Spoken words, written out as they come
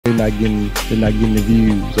they're not getting the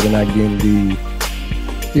views, or they're not getting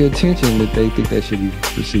the attention that they think they should be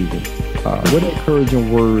receiving. What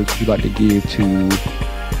encouraging words would you like to give to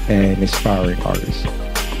an aspiring artist?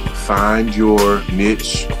 Find your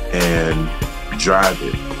niche and drive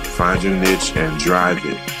it. Find your niche and drive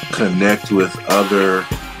it. Connect with other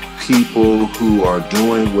people who are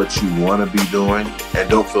doing what you want to be doing, and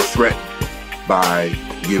don't feel threatened by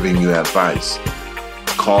giving you advice.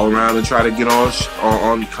 Call around and try to get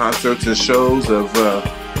on concerts and shows of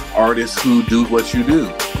artists who do what you do,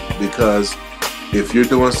 because if you're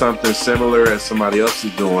doing something similar as somebody else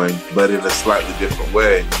is doing, but in a slightly different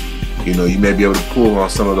way, you may be able to pull on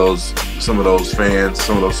some of those fans,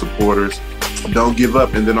 some of those supporters. Don't give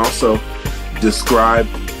up, and then also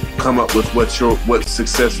come up with what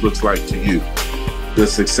success looks like to you.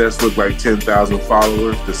 Does success look like 10,000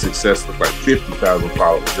 followers? Does success look like 50,000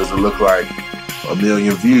 followers? Does it look like 1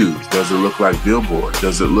 million views? Does it look like Billboard?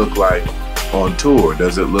 Does it look like on tour?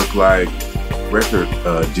 Does it look like record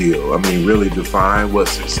deal? I mean, really define what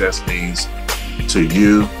success means to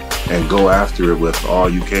you and go after it with all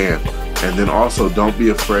you can. And then also, don't be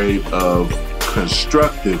afraid of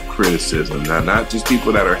constructive criticism. Now, not just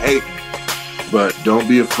people that are hating, but don't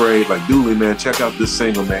be afraid. Like, Dooley, man, check out this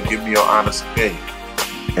single, man. Give me your honest opinion.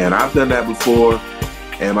 And I've done that before,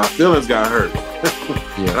 and my feelings got hurt.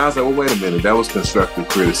 Yeah. And I was like, well, wait a minute. That was constructive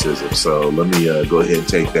criticism. So let me go ahead and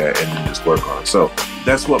take that and then just work on it. So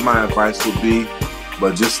that's what my advice would be.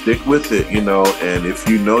 But just stick with it, and if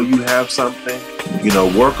you have something,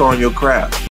 work on your craft.